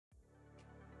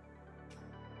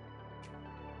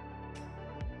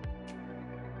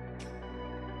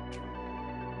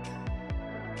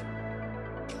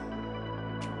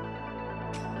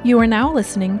You are now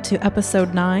listening to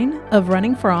episode 9 of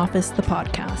Running for Office, the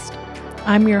podcast.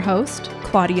 I'm your host,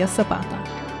 Claudia Zapata.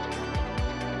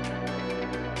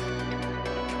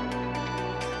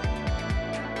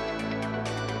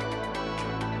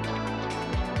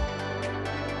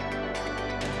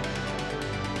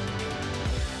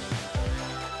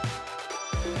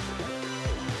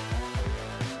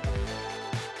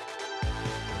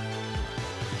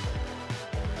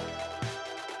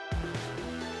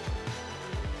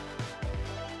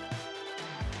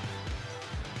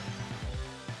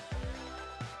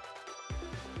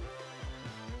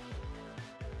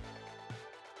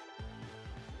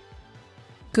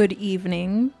 Good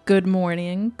evening, good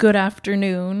morning, good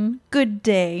afternoon, good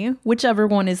day, whichever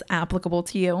one is applicable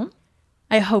to you.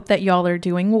 I hope that y'all are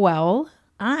doing well.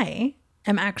 I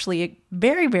am actually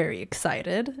very, very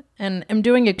excited and am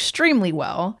doing extremely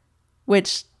well,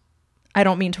 which I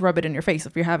don't mean to rub it in your face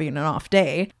if you're having an off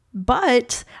day,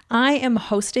 but I am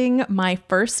hosting my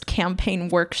first campaign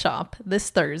workshop this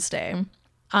Thursday.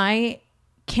 I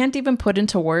can't even put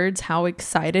into words how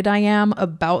excited I am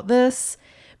about this,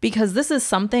 because this is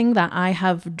something that I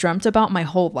have dreamt about my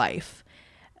whole life.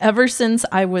 Ever since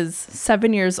I was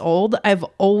 7 years old, I've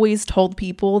always told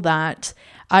people that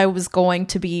I was going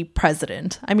to be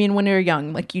president. I mean, when you're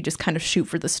young, like you just kind of shoot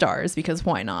for the stars because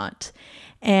why not?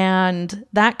 And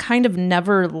that kind of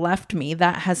never left me.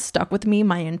 That has stuck with me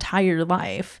my entire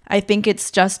life. I think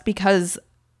it's just because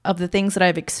of the things that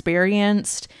I've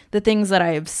experienced, the things that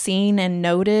I've seen and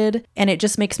noted, and it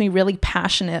just makes me really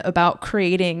passionate about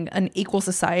creating an equal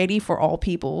society for all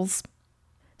peoples.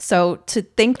 So to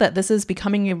think that this is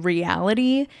becoming a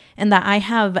reality and that I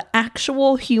have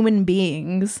actual human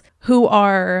beings who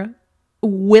are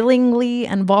willingly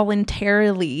and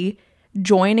voluntarily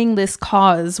joining this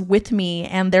cause with me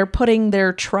and they're putting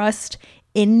their trust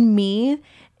in me,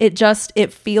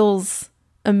 it feels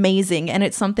amazing, and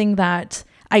it's something that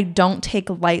I don't take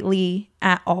lightly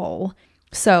at all.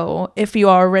 So if you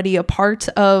are already a part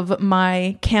of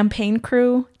my campaign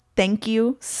crew, thank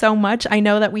you so much. I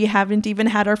know that we haven't even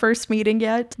had our first meeting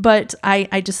yet, but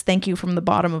I just thank you from the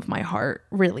bottom of my heart.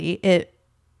 Really, it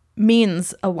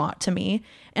means a lot to me,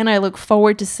 and I look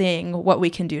forward to seeing what we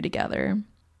can do together.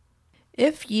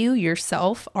 If you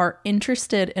yourself are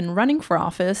interested in running for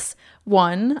office,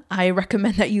 one, I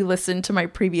recommend that you listen to my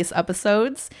previous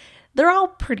episodes. They're all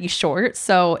pretty short,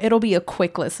 so it'll be a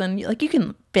quick listen. Like, you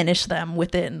can finish them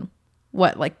within,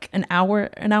 an hour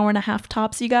and a half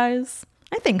tops, you guys?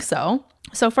 I think so.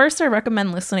 So first, I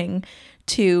recommend listening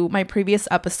to my previous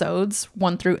episodes,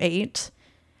 1 through 8.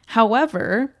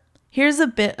 However, here's a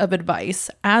bit of advice.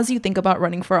 As you think about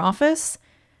running for office,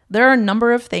 there are a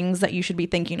number of things that you should be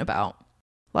thinking about.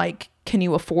 Like, can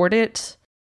you afford it?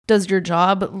 Does your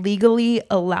job legally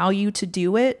allow you to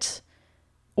do it?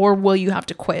 Or will you have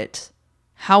to quit?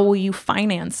 How will you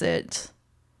finance it?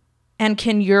 And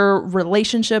can your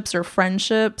relationships or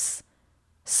friendships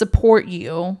support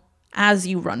you as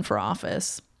you run for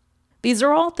office? These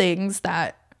are all things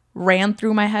that ran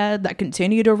through my head, that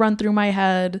continue to run through my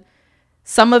head.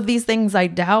 Some of these things I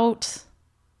doubt.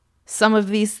 Some of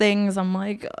these things I'm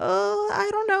like, I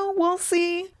don't know. We'll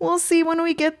see. We'll see when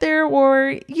we get there.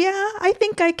 Or, yeah, I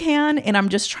think I can. And I'm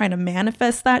just trying to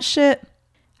manifest that shit.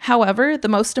 However, the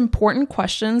most important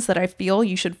questions that I feel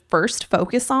you should first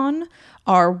focus on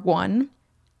are 1,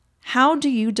 how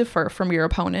do you differ from your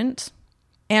opponent?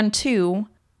 And 2,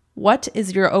 what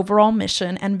is your overall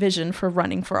mission and vision for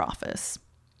running for office?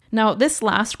 Now, this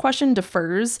last question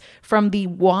differs from the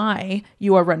why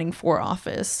you are running for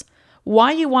office.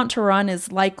 Why you want to run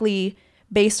is likely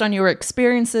based on your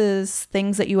experiences,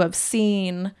 things that you have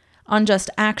seen, unjust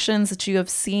actions that you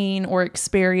have seen or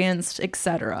experienced,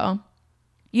 etc.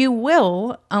 You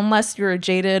will, unless you're a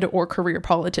jaded or career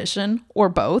politician, or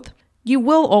both, you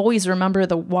will always remember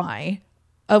the why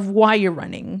of why you're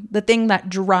running, the thing that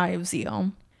drives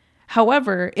you.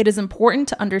 However, it is important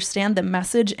to understand the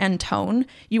message and tone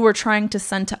you are trying to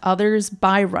send to others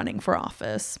by running for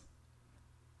office.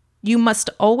 You must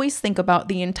always think about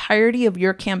the entirety of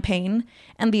your campaign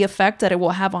and the effect that it will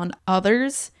have on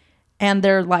others and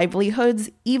their livelihoods,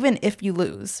 even if you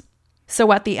lose.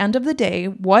 So at the end of the day,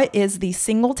 what is the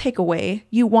single takeaway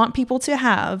you want people to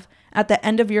have at the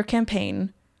end of your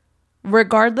campaign,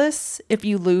 regardless if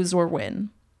you lose or win?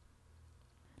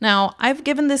 Now, I've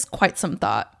given this quite some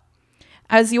thought.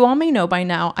 As you all may know by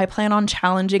now, I plan on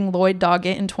challenging Lloyd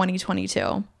Doggett in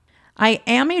 2022. I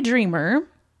am a dreamer,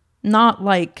 not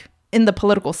like in the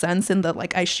political sense, in the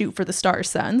I shoot for the stars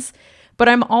sense, but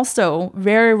I'm also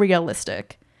very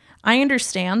realistic. I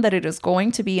understand that it is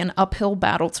going to be an uphill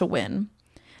battle to win.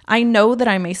 I know that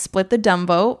I may split the Dem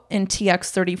vote in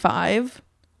TX35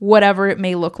 whatever it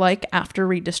may look like after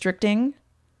redistricting.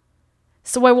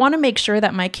 So I want to make sure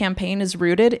that my campaign is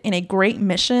rooted in a great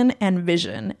mission and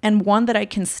vision, and one that I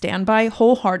can stand by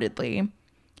wholeheartedly,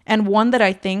 and one that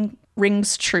I think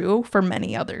rings true for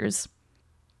many others.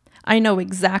 I know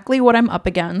exactly what I'm up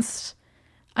against.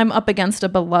 I'm up against a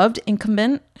beloved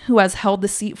incumbent who has held the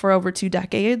seat for over 2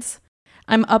 decades.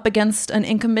 I'm up against an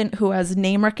incumbent who has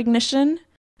name recognition,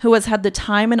 who has had the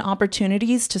time and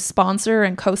opportunities to sponsor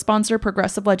and co-sponsor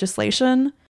progressive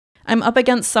legislation. I'm up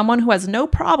against someone who has no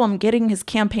problem getting his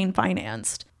campaign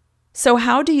financed. So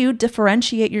how do you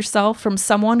differentiate yourself from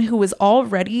someone who is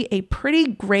already a pretty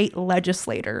great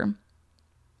legislator?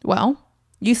 Well,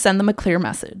 you send them a clear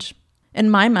message.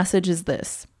 And my message is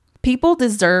this: people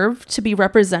deserve to be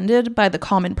represented by the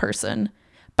common person,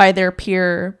 by their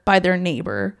peer, by their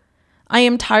neighbor. I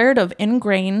am tired of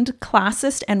ingrained,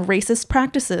 classist, and racist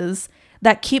practices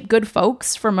that keep good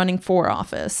folks from running for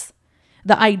office.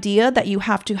 The idea that you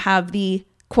have to have the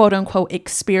quote-unquote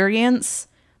experience,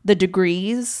 the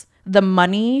degrees, the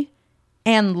money,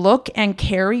 and look and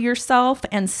carry yourself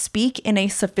and speak in a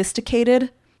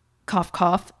sophisticated, cough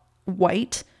cough,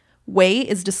 white way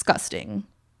is disgusting.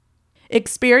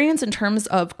 Experience in terms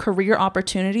of career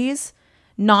opportunities,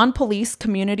 non-police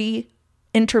community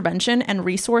intervention and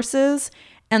resources,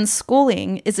 and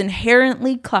schooling is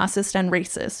inherently classist and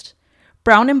racist.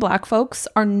 Brown and Black folks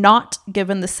are not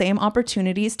given the same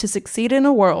opportunities to succeed in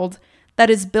a world that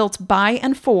is built by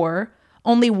and for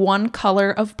only one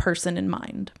color of person in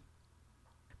mind.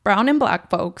 Brown and Black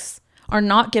folks are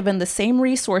not given the same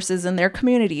resources in their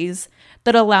communities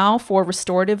that allow for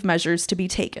restorative measures to be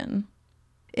taken.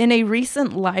 In a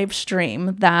recent live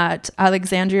stream that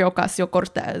Alexandria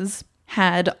Ocasio-Cortez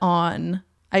had on,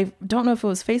 I don't know if it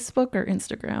was Facebook or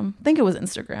Instagram, I think it was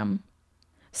Instagram,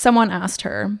 someone asked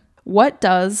her, "What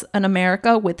does an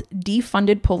America with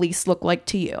defunded police look like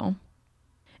to you?"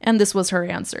 And this was her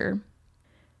answer.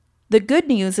 The good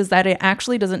news is that it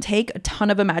actually doesn't take a ton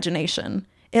of imagination.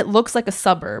 It looks like a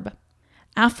suburb.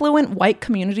 Affluent white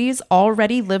communities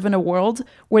already live in a world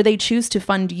where they choose to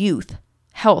fund youth,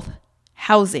 health,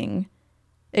 housing,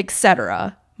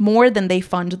 etc., more than they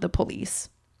fund the police.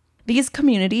 These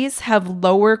communities have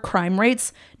lower crime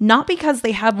rates not because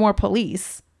they have more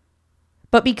police,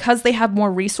 but because they have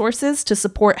more resources to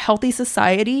support healthy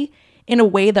society in a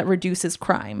way that reduces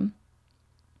crime.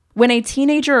 When a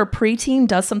teenager or preteen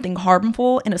does something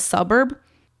harmful in a suburb,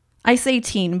 I say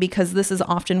teen because this is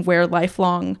often where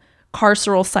lifelong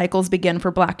carceral cycles begin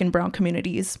for Black and brown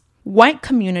communities. White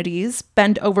communities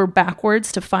bend over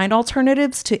backwards to find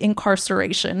alternatives to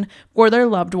incarceration for their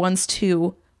loved ones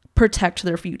to protect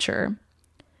their future,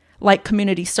 like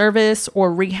community service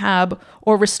or rehab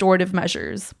or restorative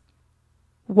measures.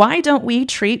 Why don't we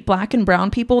treat Black and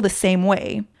brown people the same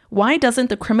way? Why doesn't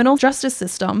the criminal justice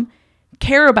system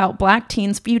care about Black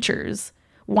teens' futures?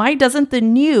 Why doesn't the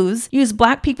news use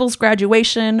Black people's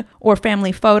graduation or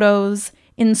family photos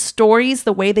in stories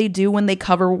the way they do when they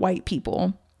cover white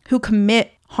people who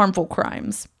commit harmful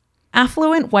crimes?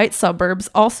 Affluent white suburbs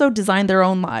also design their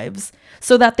own lives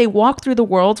so that they walk through the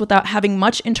world without having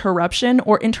much interruption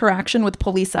or interaction with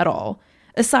police at all,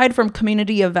 aside from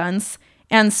community events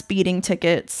and speeding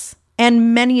tickets.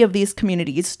 And many of these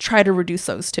communities try to reduce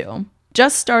those too.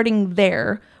 Just starting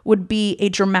there would be a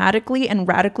dramatically and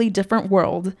radically different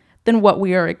world than what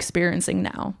we are experiencing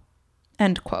now.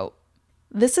 End quote.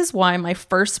 This is why my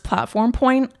first platform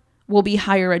point will be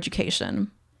higher education.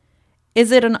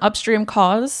 Is it an upstream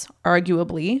cause?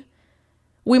 Arguably.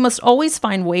 We must always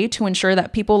find ways to ensure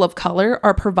that people of color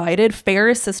are provided fair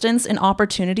assistance and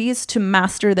opportunities to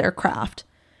master their craft.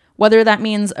 Whether that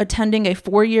means attending a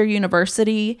 4-year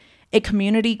university, a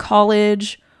community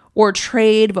college, or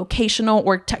trade, vocational,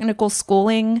 or technical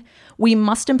schooling, we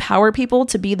must empower people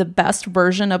to be the best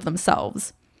version of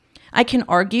themselves. I can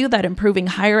argue that improving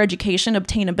higher education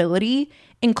obtainability,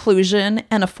 inclusion,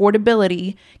 and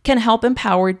affordability can help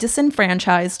empower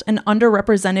disenfranchised and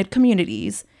underrepresented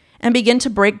communities and begin to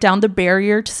break down the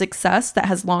barrier to success that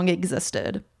has long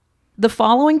existed. The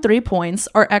following 3 points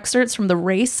are excerpts from the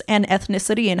Race and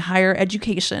Ethnicity in Higher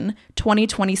Education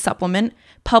 2020 supplement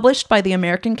published by the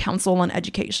American Council on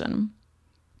Education.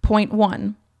 Point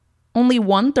 1. Only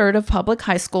 1/3 of public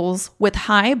high schools with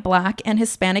high Black and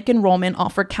Hispanic enrollment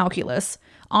offer calculus,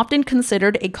 often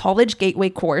considered a college gateway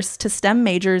course to STEM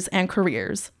majors and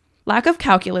careers. Lack of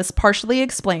calculus partially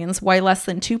explains why less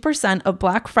than 2% of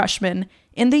Black freshmen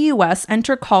in the U.S.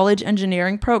 enter college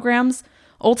engineering programs,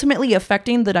 ultimately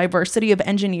affecting the diversity of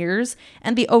engineers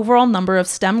and the overall number of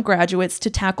STEM graduates to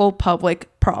tackle public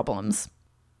problems.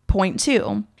 Point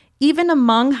 2. Even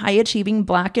among high-achieving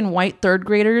Black and white third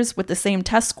graders with the same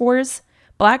test scores,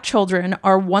 Black children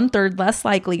are 1/3 less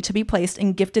likely to be placed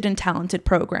in gifted and talented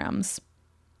programs.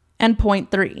 And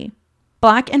point 3,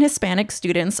 Black and Hispanic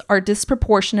students are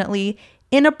disproportionately,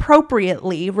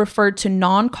 inappropriately referred to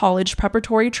non-college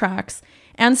preparatory tracks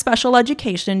and special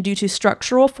education due to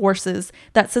structural forces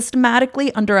that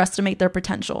systematically underestimate their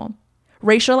potential.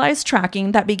 Racialized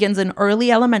tracking that begins in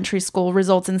early elementary school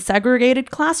results in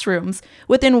segregated classrooms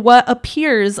within what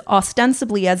appears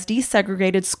ostensibly as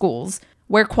desegregated schools,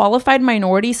 where qualified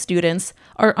minority students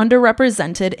are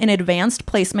underrepresented in advanced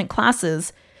placement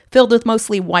classes filled with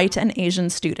mostly white and Asian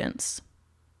students.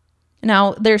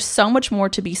 Now, there's so much more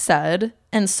to be said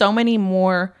and so many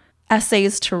more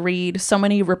essays to read, so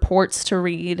many reports to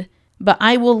read, but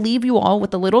I will leave you all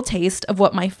with a little taste of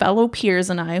what my fellow peers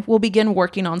and I will begin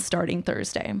working on starting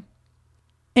Thursday.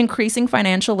 Increasing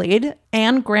financial aid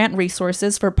and grant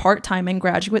resources for part-time and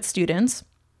graduate students,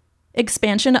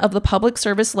 expansion of the Public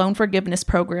Service Loan Forgiveness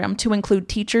Program to include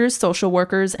teachers, social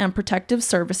workers, and protective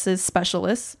services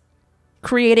specialists,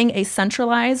 creating a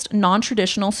centralized,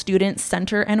 non-traditional student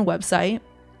center and website,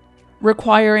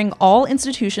 requiring all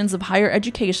institutions of higher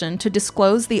education to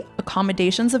disclose the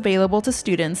accommodations available to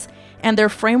students and their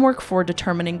framework for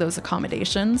determining those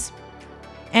accommodations,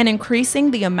 and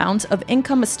increasing the amount of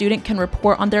income a student can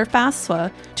report on their FAFSA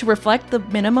to reflect the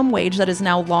minimum wage that is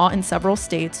now law in several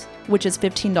states, which is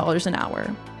 $15 an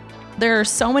hour. There are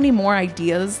so many more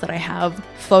ideas that I have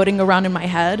floating around in my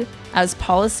head, as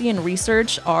policy and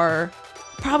research are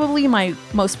probably my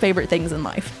most favorite things in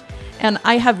life. And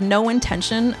I have no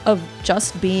intention of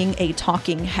just being a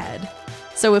talking head.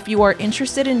 So if you are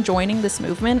interested in joining this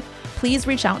movement, please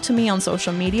reach out to me on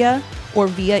social media or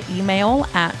via email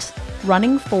at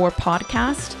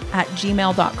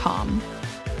runningforpodcast@gmail.com.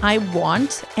 I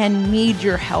want and need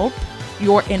your help,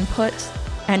 your input,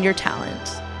 and your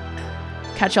talent.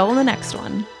 Catch y'all in the next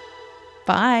one.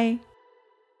 Bye.